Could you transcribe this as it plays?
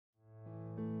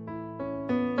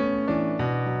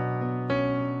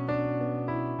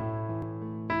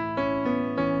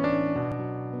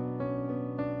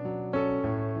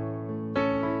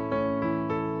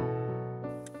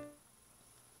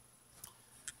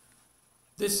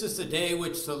This is the day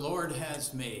which the Lord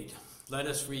has made. Let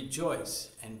us rejoice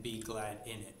and be glad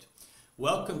in it.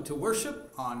 Welcome to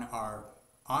worship on our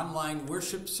online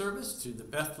worship service through the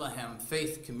Bethlehem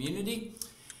Faith Community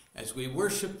as we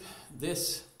worship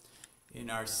this in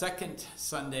our second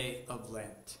Sunday of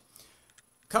Lent.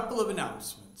 A couple of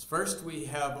announcements. First, we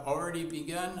have already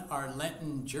begun our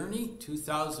Lenten journey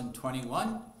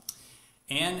 2021.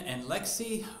 Anne and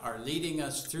Lexi are leading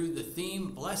us through the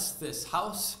theme, Bless This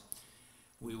House.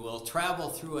 We will travel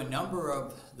through a number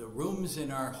of the rooms in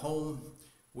our home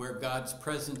where God's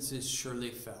presence is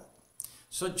surely felt.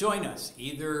 So join us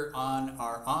either on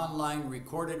our online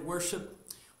recorded worship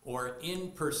or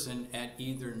in person at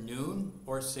either noon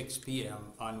or 6 p.m.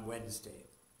 on Wednesday.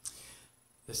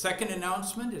 The second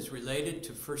announcement is related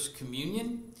to First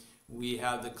Communion. We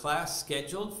have the class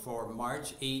scheduled for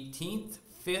March 18th.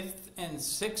 5th and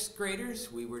 6th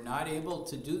graders, we were not able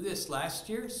to do this last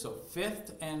year, so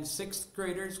 5th and 6th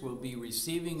graders will be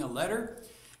receiving a letter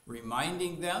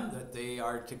reminding them that they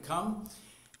are to come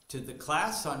to the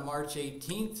class on March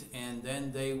 18th, and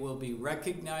then they will be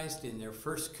recognized in their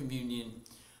First Communion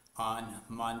on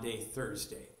Monday,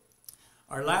 Thursday.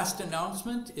 Our last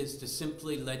announcement is to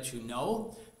simply let you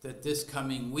know that this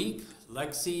coming week,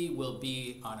 Lexi will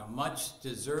be on a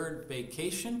much-deserved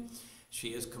vacation.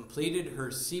 She has completed her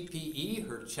CPE,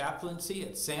 her chaplaincy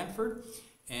at Sanford,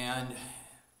 and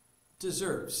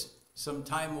deserves some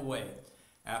time away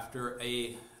after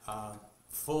a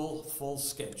full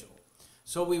schedule.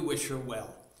 So we wish her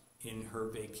well in her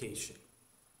vacation.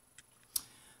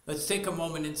 Let's take a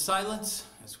moment in silence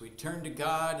as we turn to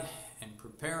God and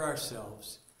prepare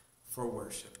ourselves for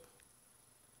worship.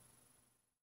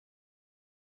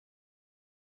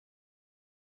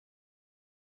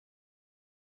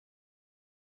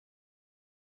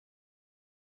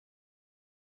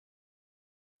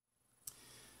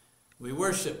 We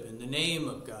worship in the name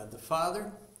of God the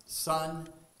Father, Son,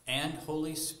 and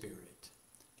Holy Spirit.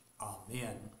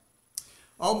 Amen.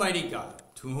 Almighty God,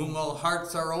 to whom all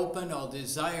hearts are open, all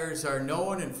desires are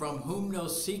known, and from whom no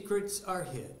secrets are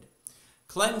hid,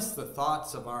 cleanse the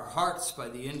thoughts of our hearts by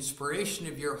the inspiration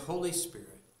of your Holy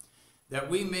Spirit, that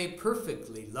we may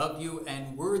perfectly love you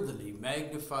and worthily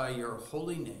magnify your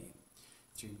holy name,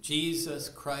 through Jesus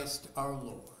Christ our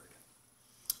Lord.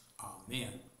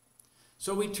 Amen.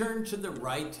 So we turn to the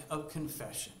rite of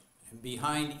confession, and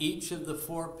behind each of the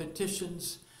 4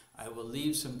 petitions, I will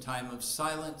leave some time of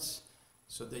silence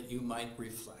so that you might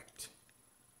reflect.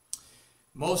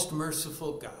 Most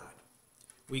merciful God,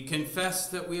 we confess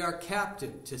that we are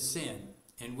captive to sin,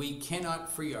 and we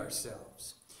cannot free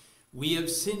ourselves. We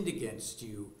have sinned against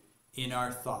you in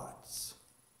our thoughts.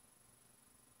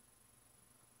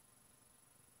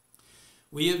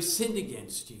 We have sinned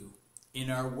against you in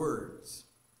our words.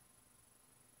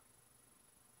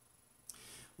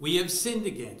 We have sinned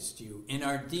against you in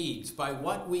our deeds by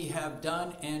what we have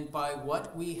done and by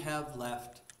what we have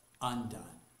left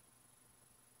undone.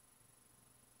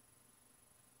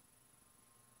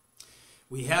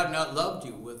 We have not loved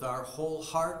you with our whole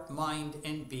heart, mind,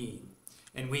 and being,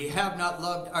 and we have not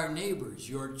loved our neighbors,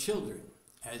 your children,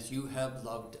 as you have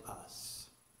loved us.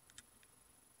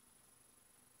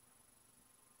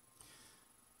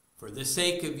 For the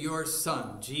sake of your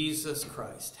Son, Jesus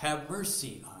Christ, have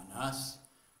mercy on us.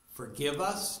 Forgive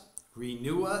us,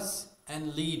 renew us,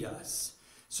 and lead us,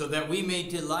 so that we may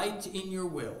delight in your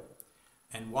will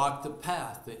and walk the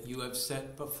path that you have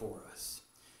set before us,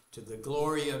 to the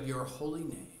glory of your holy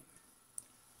name.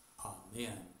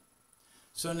 Amen.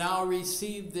 So now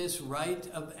receive this rite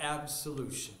of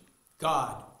absolution.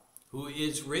 God, who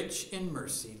is rich in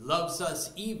mercy, loves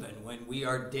us even when we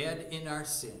are dead in our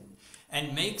sin,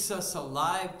 and makes us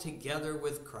alive together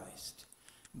with Christ.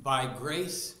 By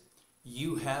grace,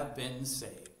 you have been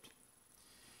saved.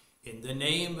 In the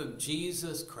name of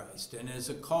Jesus Christ, and as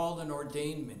a called and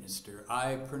ordained minister,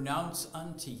 I pronounce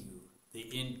unto you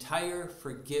the entire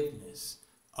forgiveness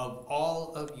of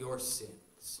all of your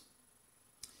sins.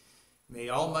 May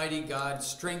Almighty God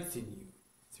strengthen you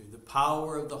through the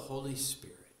power of the Holy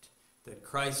Spirit, that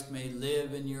Christ may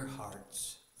live in your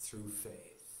hearts through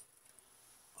faith.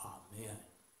 Amen.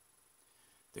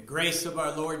 The grace of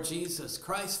our Lord Jesus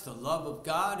Christ, the love of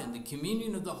God, and the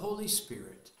communion of the Holy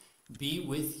Spirit be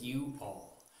with you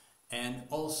all, and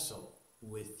also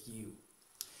with you.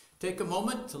 Take a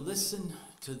moment to listen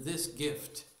to this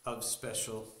gift of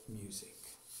special music.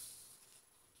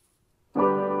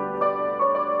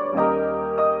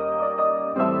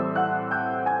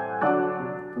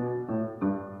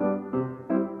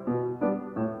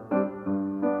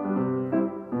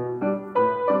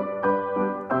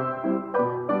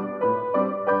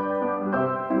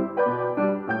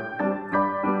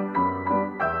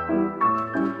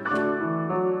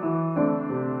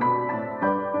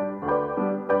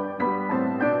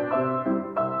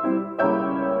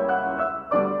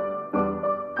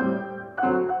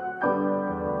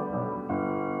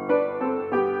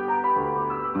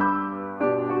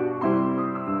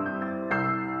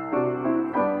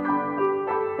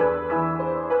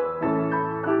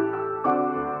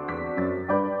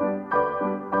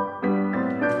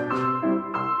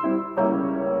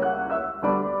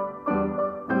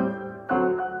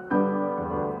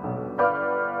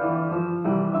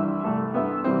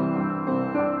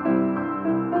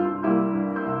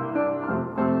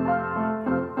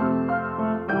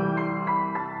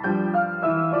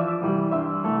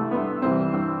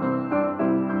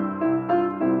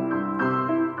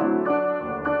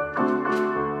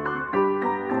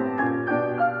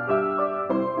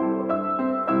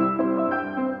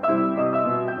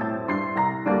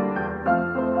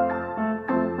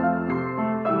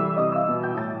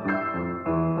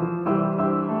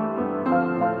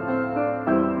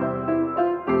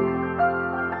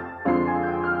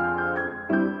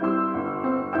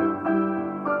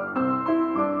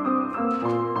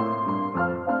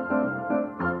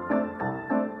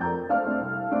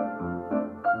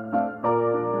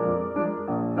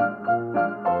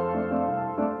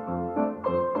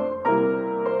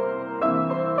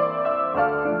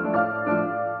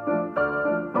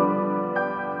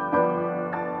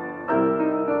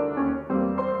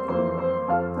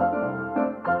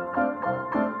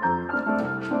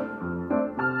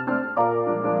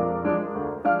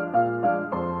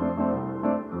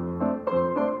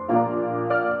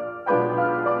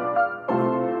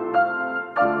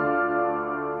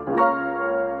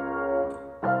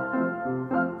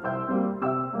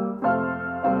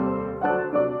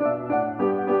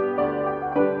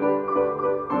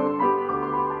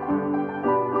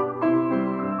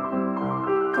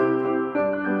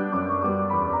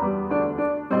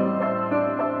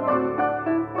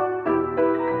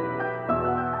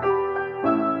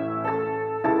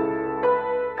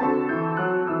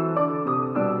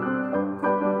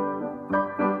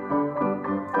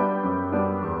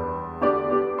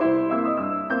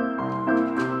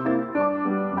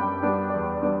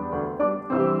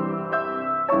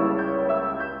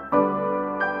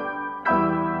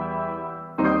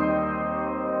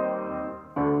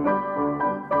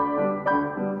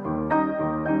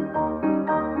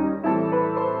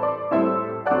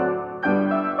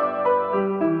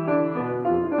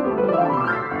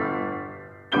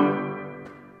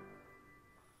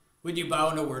 Would you bow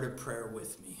in a word of prayer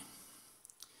with me?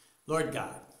 Lord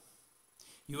God,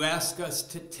 you ask us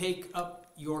to take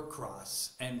up your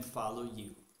cross and follow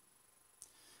you.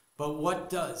 But what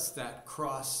does that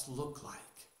cross look like?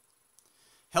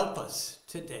 Help us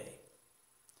today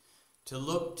to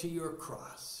look to your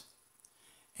cross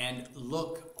and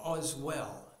look as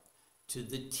well to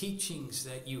the teachings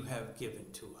that you have given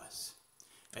to us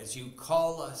as you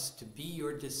call us to be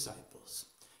your disciples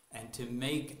and to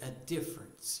make a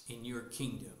difference in your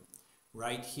kingdom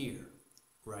right here,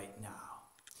 right now.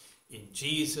 In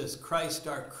Jesus Christ,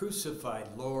 our crucified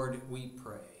Lord, we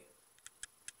pray.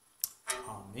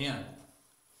 Amen.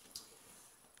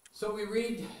 So we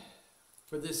read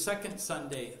for this second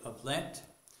Sunday of Lent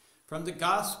from the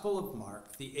Gospel of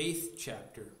Mark, the 8th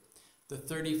chapter, the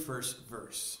 31st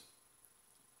verse.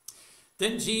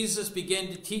 Then Jesus began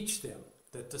to teach them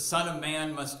that the Son of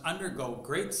Man must undergo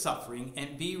great suffering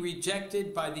and be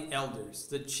rejected by the elders,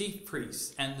 the chief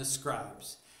priests, and the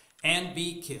scribes, and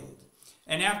be killed,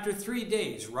 and after 3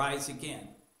 days rise again.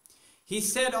 He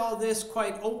said all this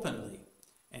quite openly,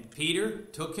 and Peter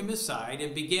took him aside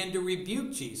and began to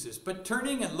rebuke Jesus. But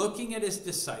turning and looking at his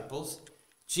disciples,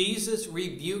 Jesus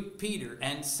rebuked Peter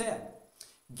and said,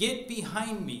 "Get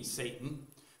behind me, Satan,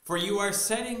 for you are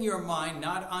setting your mind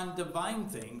not on divine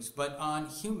things, but on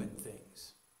human things."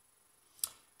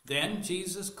 Then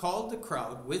Jesus called the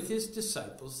crowd with his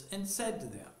disciples and said to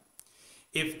them,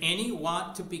 "If any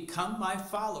want to become my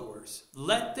followers,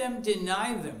 let them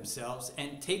deny themselves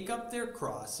and take up their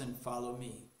cross and follow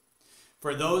me.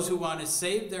 For those who want to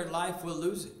save their life will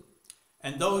lose it,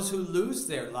 and those who lose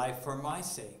their life for my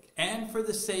sake and for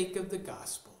the sake of the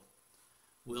gospel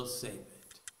will save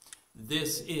it."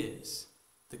 This is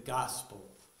the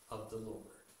gospel of the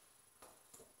Lord.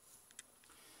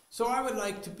 So I would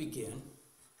like to begin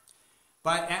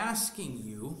by asking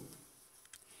you,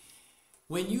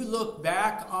 when you look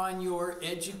back on your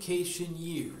education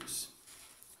years,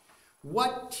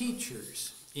 what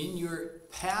teachers in your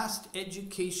past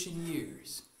education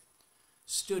years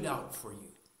stood out for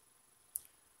you?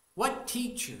 What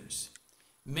teachers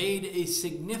made a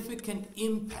significant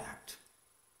impact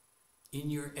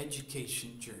in your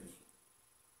education journey?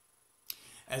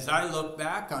 As I look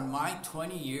back on my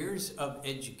 20 years of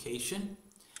education,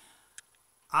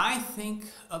 I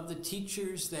think of the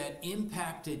teachers that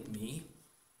impacted me,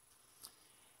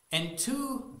 and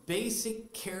two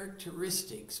basic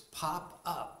characteristics pop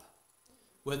up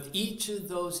with each of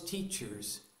those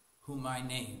teachers whom I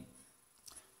name.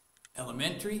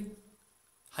 Elementary,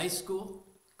 high school,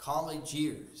 college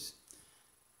years.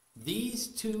 These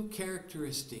two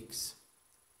characteristics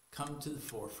come to the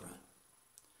forefront.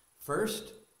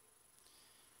 First,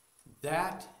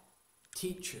 that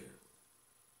teacher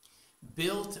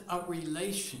built a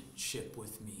relationship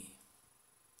with me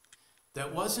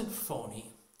that wasn't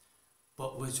phony,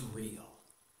 but was real.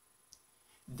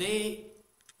 They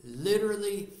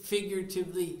literally,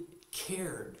 figuratively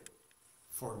cared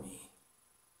for me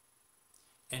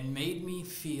and made me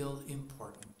feel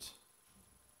important.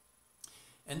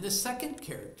 And the second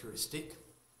characteristic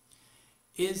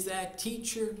is that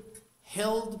teacher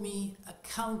held me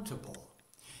accountable.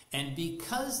 And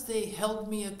because they held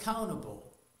me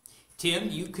accountable, "Tim,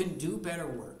 you can do better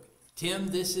work. Tim,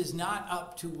 this is not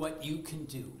up to what you can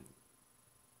do."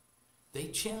 they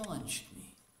challenged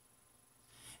me.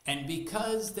 And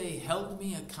because they held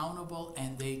me accountable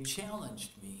and they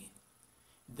challenged me,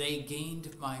 they gained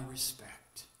my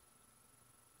respect.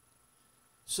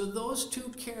 So those two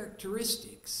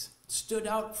characteristics stood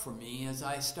out for me as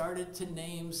I started to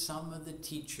name some of the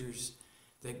teachers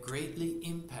that greatly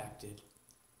impacted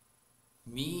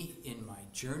me in my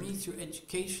journey through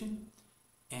education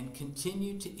and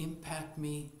continue to impact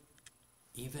me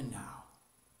even now.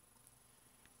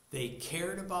 They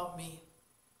cared about me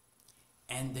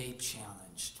and they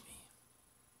challenged me.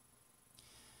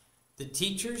 The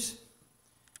teachers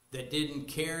that didn't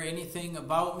care anything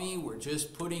about me, were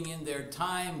just putting in their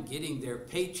time, getting their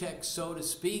paychecks, so to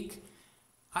speak,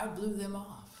 I blew them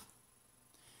off.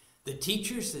 The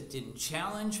teachers that didn't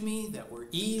challenge me, that were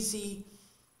easy,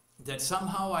 that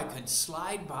somehow I could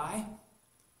slide by,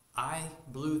 I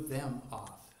blew them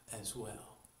off as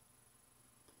well.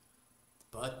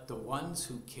 But the ones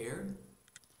who cared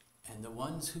and the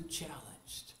ones who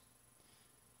challenged,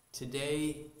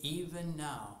 today, even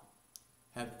now,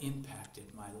 have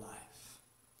impacted my life.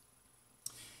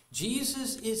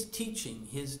 Jesus is teaching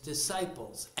his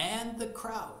disciples and the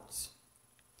crowds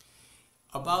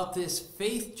about this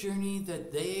faith journey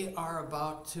that they are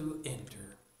about to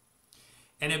enter.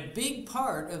 And a big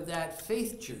part of that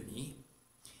faith journey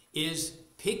is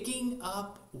picking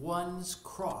up one's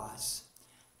cross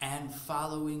and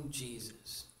following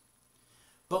Jesus.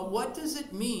 But what does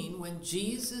it mean when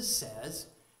Jesus says,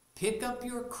 pick up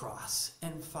your cross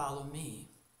and follow me?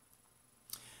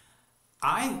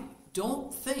 I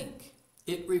don't think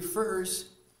it refers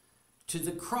to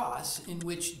the cross in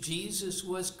which Jesus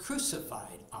was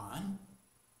crucified on,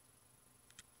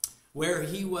 where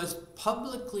he was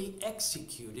publicly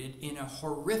executed in a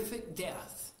horrific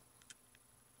death.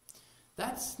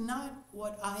 That's not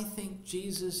what I think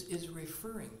Jesus is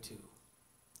referring to.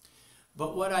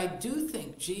 But what I do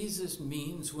think Jesus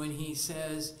means when he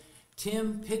says,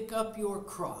 Tim, pick up your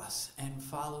cross and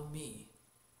follow me,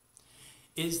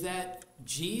 is that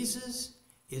Jesus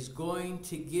is going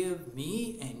to give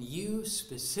me and you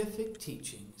specific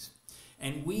teachings,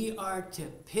 and we are to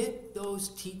pick those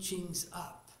teachings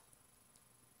up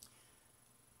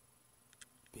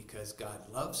because God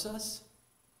loves us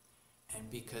and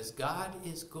because God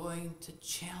is going to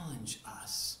challenge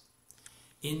us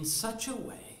in such a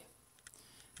way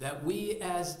that we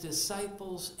as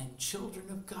disciples and children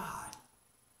of God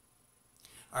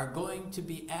are going to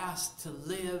be asked to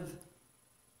live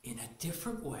in a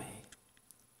different way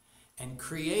and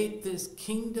create this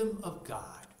kingdom of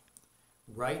God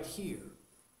right here,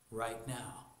 right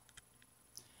now.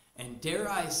 And dare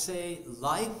I say,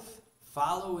 life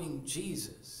following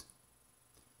Jesus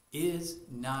is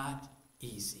not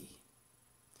easy.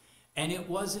 And it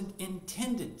wasn't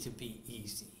intended to be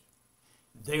easy.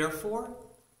 Therefore,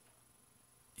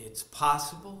 it's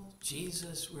possible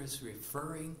Jesus was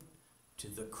referring to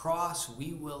the cross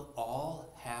we will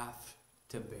all have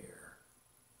to bear.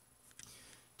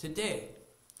 Today,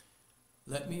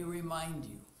 let me remind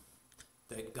you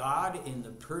that God, in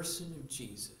the person of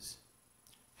Jesus,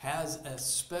 has a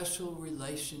special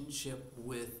relationship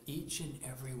with each and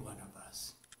every one of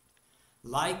us.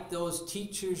 Like those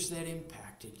teachers that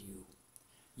impacted you,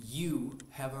 you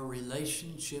have a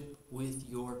relationship with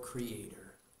your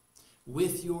Creator,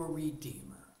 with your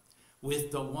Redeemer,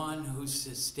 with the one who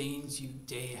sustains you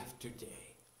day after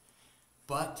day.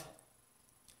 But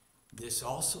this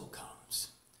also comes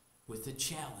with a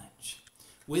challenge,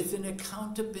 with an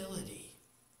accountability,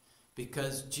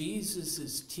 because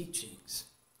Jesus' teachings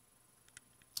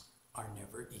are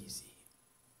never easy.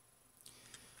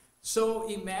 So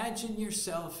imagine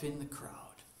yourself in the crowd.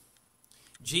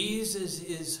 Jesus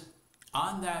is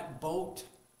on that boat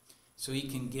so he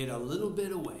can get a little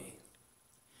bit away.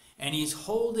 And he's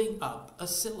holding up a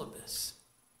syllabus.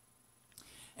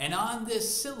 And on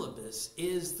this syllabus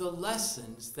is the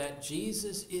lessons that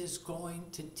Jesus is going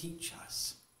to teach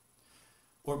us.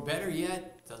 Or better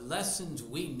yet, the lessons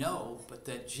we know, but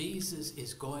that Jesus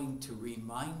is going to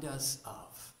remind us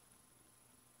of.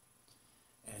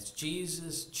 As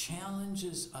Jesus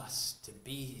challenges us to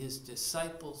be his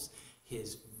disciples,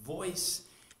 his voice,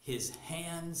 his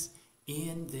hands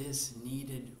in this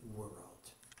needed world.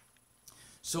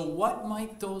 So what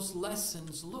might those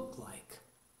lessons look like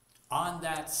on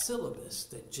that syllabus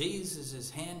that Jesus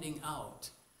is handing out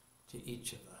to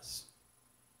each of us?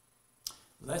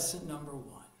 Lesson number 1.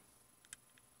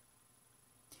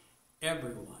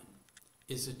 Everyone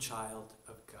is a child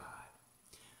of God.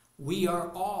 We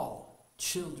are all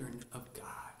children of God.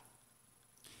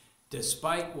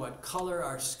 Despite what color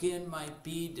our skin might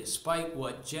be, despite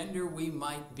what gender we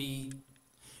might be,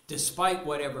 despite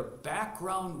whatever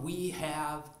background we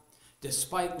have,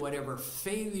 despite whatever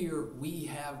failure we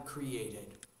have created,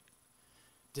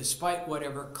 despite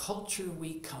whatever culture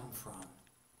we come from,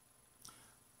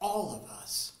 all of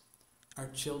us are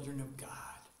children of God.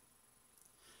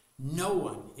 No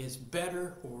one is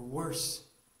better or worse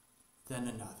than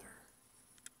another.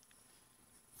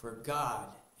 For God,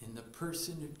 in the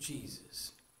person of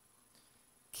Jesus,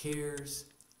 cares,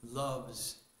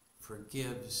 loves,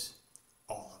 forgives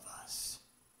all of us.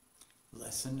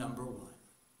 Lesson number 1.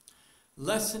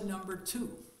 Lesson number 2.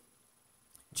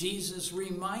 Jesus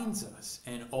reminds us,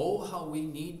 and oh, how we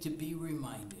need to be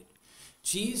reminded.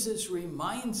 Jesus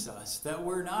reminds us that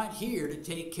we're not here to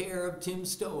take care of Tim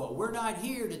Stoa. We're not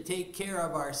here to take care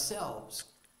of ourselves.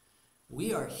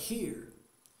 We are here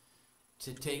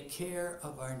to take care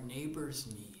of our neighbor's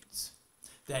needs.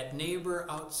 That neighbor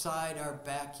outside our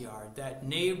backyard, that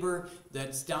neighbor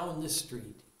that's down the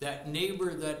street, that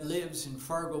neighbor that lives in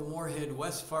Fargo-Moorhead,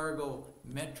 West Fargo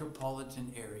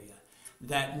metropolitan area,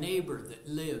 that neighbor that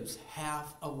lives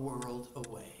half a world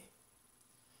away.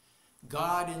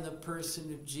 God, in the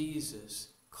person of Jesus,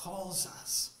 calls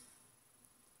us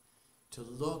to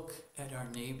look at our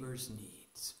neighbor's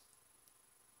needs.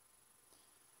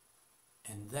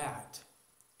 And that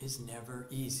is never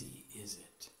easy, is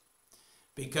it?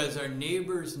 Because our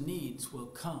neighbor's needs will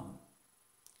come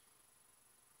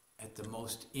at the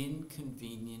most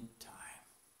inconvenient time.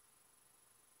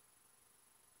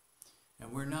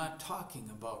 And we're not talking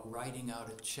about writing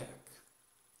out a check.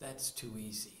 That's too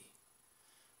easy.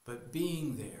 But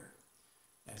being there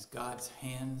as God's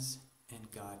hands and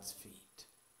God's feet.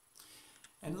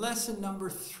 And lesson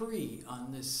number 3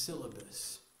 on this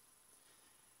syllabus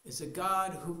is a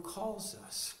God who calls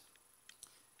us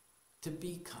to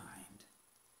be kind,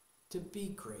 to be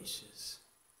gracious,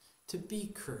 to be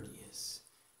courteous,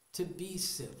 to be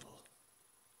civil.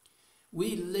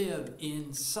 We live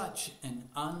in such an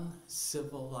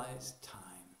uncivilized time.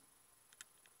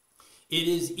 It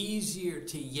is easier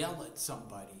to yell at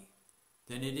somebody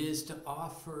than it is to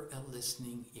offer a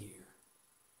listening ear.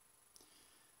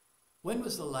 When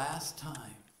was the last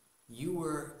time you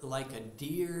were like a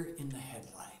deer in the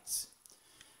headlights?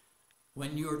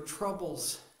 When your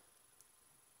troubles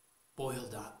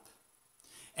boiled up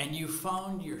and you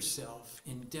found yourself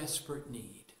in desperate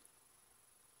need?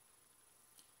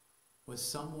 Was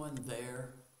someone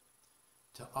there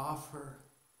to offer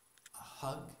a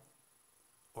hug,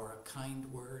 or a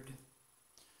kind word,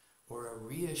 or a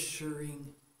reassuring,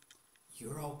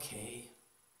 you're okay?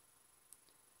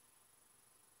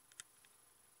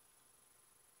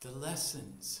 The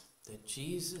lessons that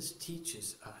Jesus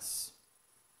teaches us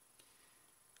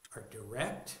are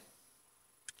direct,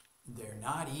 they're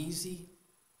not easy,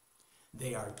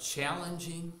 they are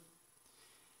challenging,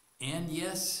 and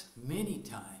yes, many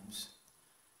times,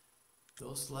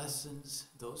 those lessons,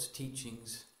 those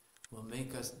teachings will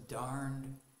make us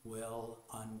darned well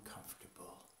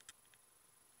uncomfortable.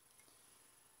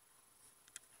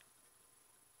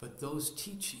 But those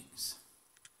teachings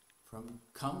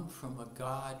come from a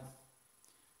God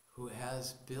who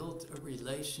has built a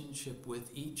relationship with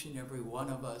each and every one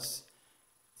of us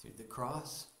through the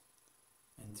cross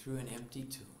and through an empty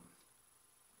tomb.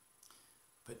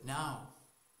 But now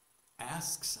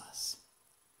asks us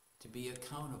to be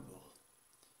accountable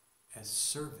as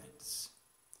servants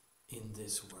in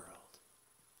this world.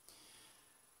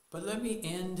 But let me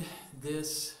end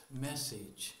this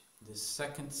message, this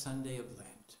second Sunday of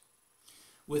Lent,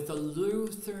 with a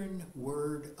Lutheran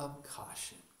word of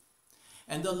caution.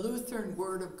 And the Lutheran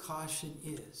word of caution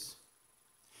is,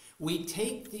 we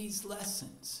take these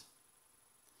lessons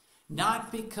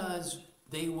not because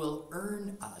they will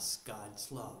earn us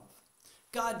God's love.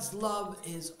 God's love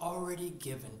is already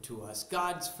given to us.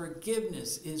 God's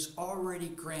forgiveness is already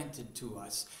granted to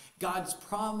us. God's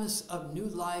promise of new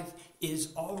life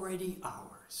is already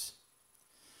ours.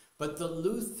 But the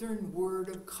Lutheran word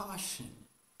of caution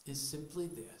is simply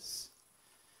this.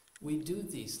 We do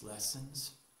these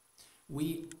lessons.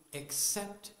 We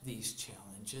accept these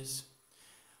challenges.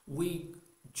 We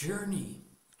journey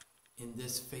in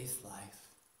this faith life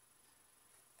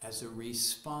as a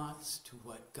response to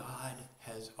what God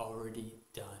has already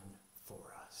done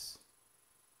for us.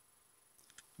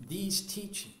 These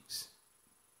teachings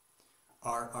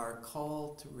are our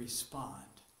call to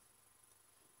respond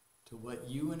to what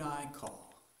you and I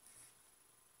call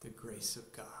the grace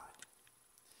of God.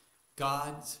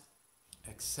 God's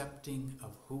accepting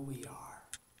of who we are.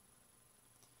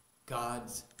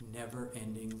 God's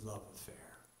never-ending love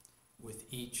affair with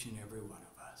each and every one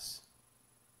of us.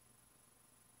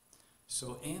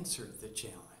 So answer the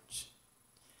challenge.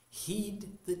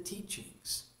 Heed the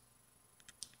teachings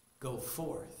go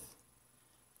forth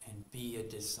and be a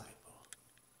disciple.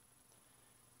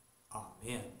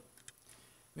 Amen.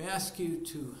 We ask you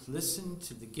to listen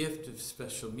to the gift of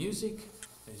special music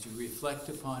as you reflect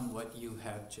upon what you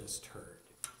have just heard.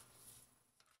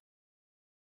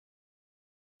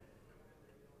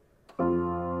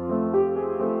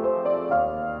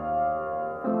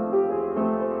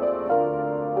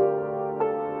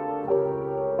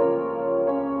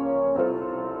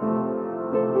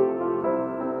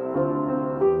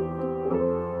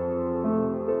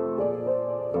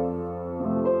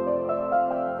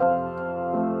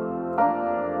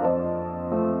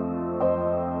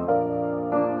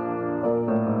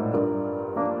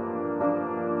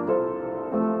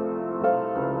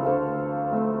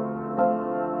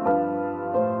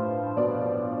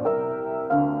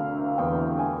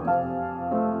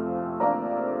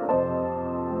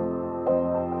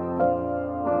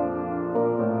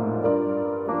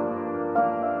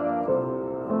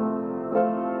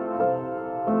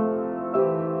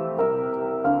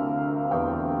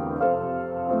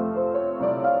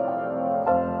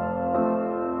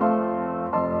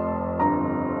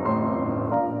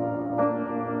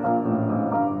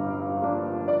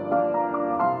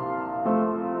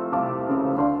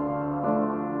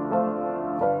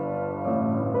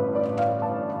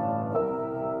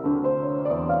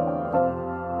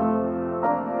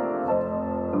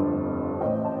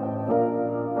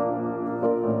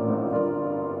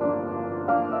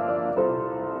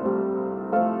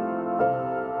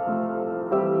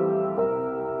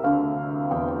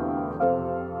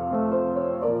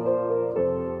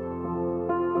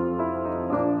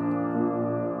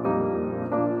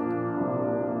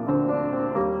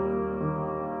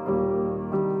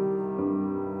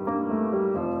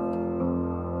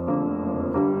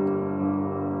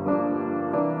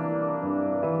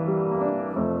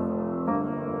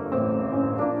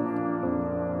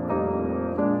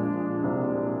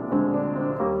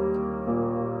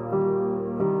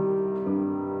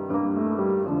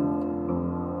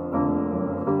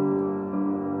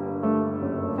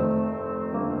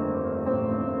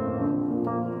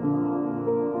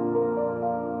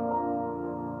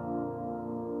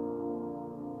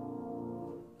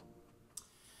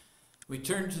 We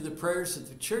turn to the prayers of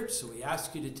the church, so we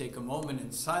ask you to take a moment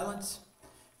in silence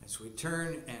as we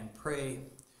turn and pray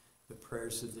the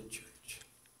prayers of the church.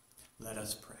 Let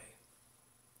us pray.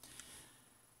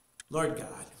 Lord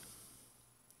God,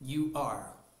 you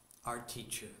are our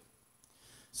teacher,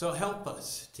 so help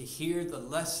us to hear the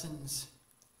lessons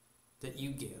that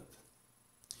you give.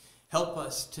 Help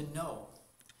us to know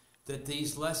that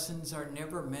these lessons are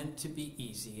never meant to be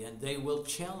easy, and they will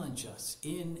challenge us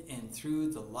in and through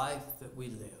the life that we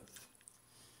live.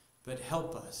 But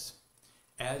help us,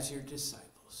 as your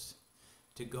disciples,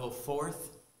 to go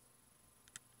forth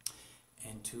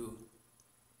and to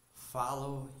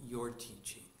follow your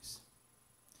teachings.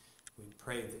 We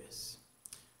pray this.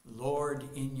 Lord,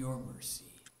 in your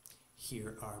mercy,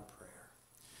 hear our prayer.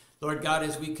 Lord God,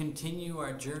 as we continue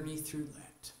our journey through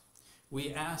Lent,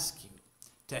 we ask you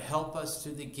to help us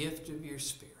through the gift of your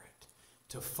Spirit,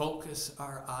 to focus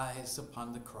our eyes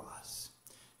upon the cross.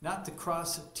 Not the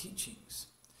cross of teachings,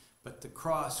 but the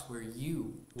cross where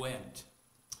you went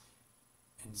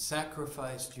and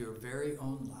sacrificed your very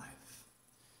own life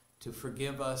to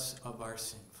forgive us of our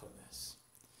sinfulness.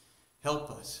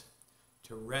 Help us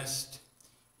to rest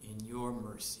in your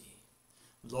mercy.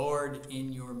 Lord,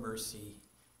 in your mercy,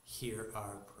 hear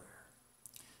our prayer.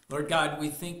 Lord God, we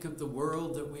think of the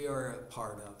world that we are a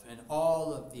part of and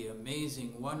all of the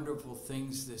amazing, wonderful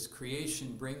things this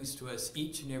creation brings to us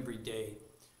each and every day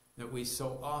that we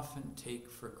so often take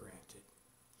for granted.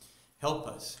 Help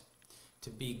us to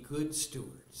be good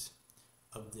stewards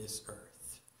of this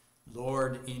earth.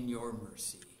 Lord, in your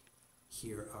mercy,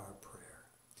 hear our prayer.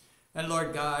 And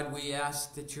Lord God, we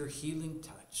ask that your healing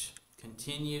touch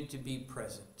continue to be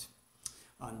present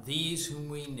on these whom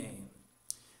we name,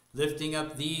 lifting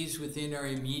up these within our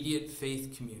immediate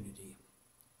faith community.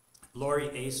 Lori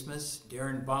Asmus,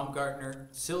 Darren Baumgartner,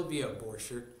 Sylvia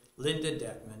Borchert, Linda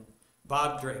Detman,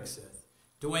 Bob Dregseth,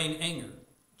 Dwayne Enger,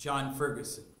 John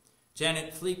Ferguson,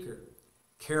 Janet Fleeker,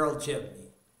 Carol Jebney,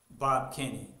 Bob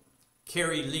Kenny,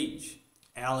 Carrie Leach,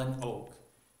 Alan Oak,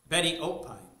 Betty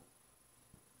Opine,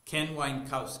 Ken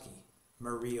Wienkowski,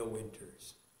 Maria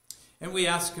Winters. And we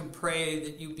ask and pray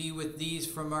that you be with these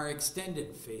from our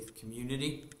extended faith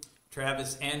community: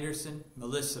 Travis Anderson,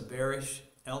 Melissa Barish,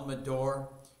 Elma Dorr,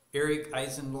 Eric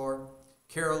Eisenlohr,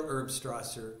 Carol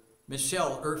Erbstrasser,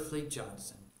 Michelle Earfley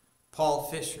Johnson, Paul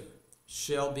Fisher,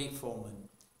 Shelby Fulman,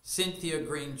 Cynthia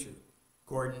Granger,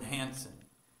 Gordon Hanson,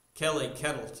 Kelly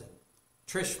Kettleton,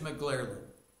 Trish McGlarlin,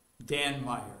 Dan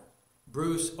Meyer,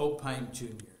 Bruce Opine Jr.,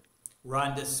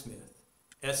 Rhonda Smith,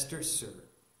 Esther Sir,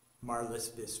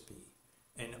 Marlis Visby,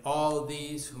 and all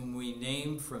these whom we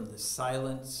name from the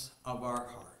silence of our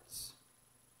hearts.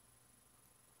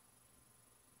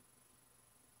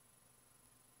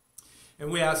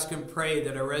 And we ask and pray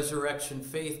that our resurrection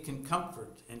faith can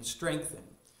comfort and strengthen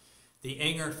the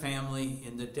Enger family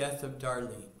in the death of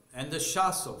Darlene and the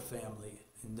Schassel family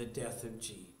in the death of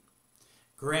Jean.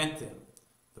 Grant them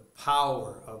the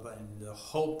power of and the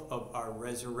hope of our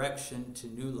resurrection to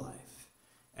new life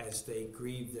as they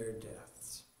grieve their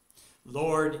deaths.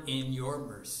 Lord, in your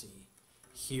mercy,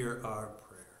 hear our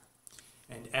prayer.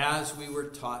 And as we were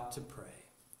taught to pray,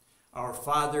 our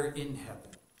Father in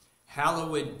heaven,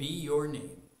 hallowed be your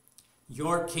name.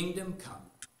 Your kingdom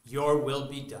come, your will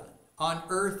be done, on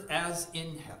earth as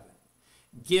in heaven.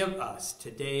 Give us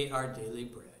today our daily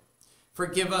bread.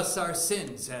 Forgive us our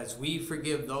sins as we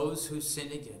forgive those who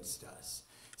sin against us.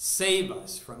 Save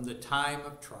us from the time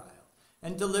of trial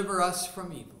and deliver us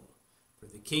from evil. For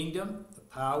the kingdom, the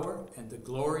power, and the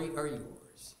glory are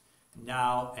yours,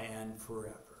 now and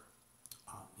forever.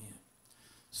 Amen.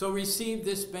 So receive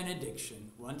this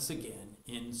benediction once again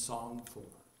in Song 4.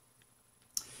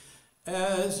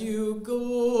 As you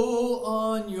go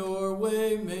on your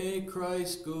way, may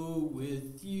Christ go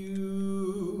with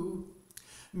you.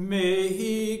 May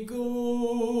he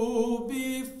go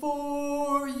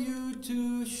before you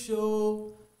to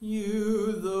show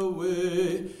you the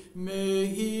way. May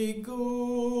he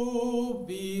go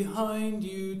behind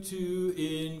you to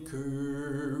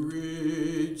encourage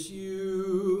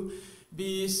you,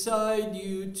 beside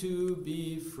you to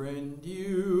befriend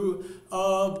you,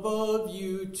 above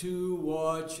you to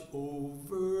watch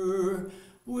over,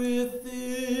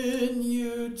 within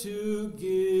you to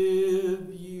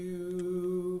give you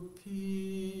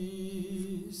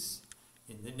peace.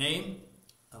 In the name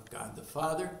of God the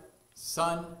Father,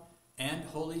 Son, and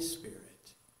Holy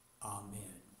Spirit. Amen.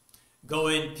 Go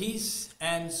in peace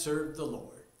and serve the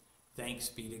Lord. Thanks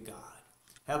be to God.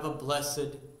 Have a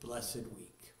blessed, blessed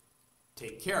week.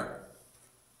 Take care.